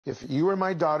If you were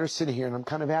my daughter sitting here, and I'm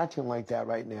kind of acting like that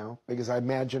right now, because I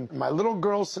imagine my little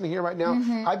girl sitting here right now,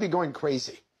 I'd be going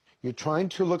crazy. You're trying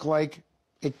to look like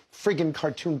a friggin'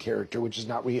 cartoon character, which is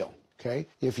not real, okay?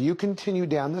 If you continue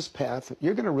down this path,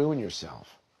 you're going to ruin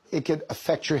yourself. It could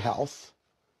affect your health.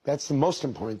 That's the most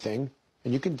important thing,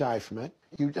 and you can die from it.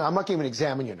 I'm not going to even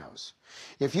examine your nose.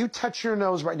 If you touch your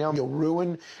nose right now, you'll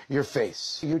ruin your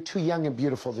face. You're too young and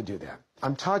beautiful to do that.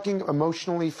 I'm talking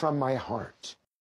emotionally from my heart.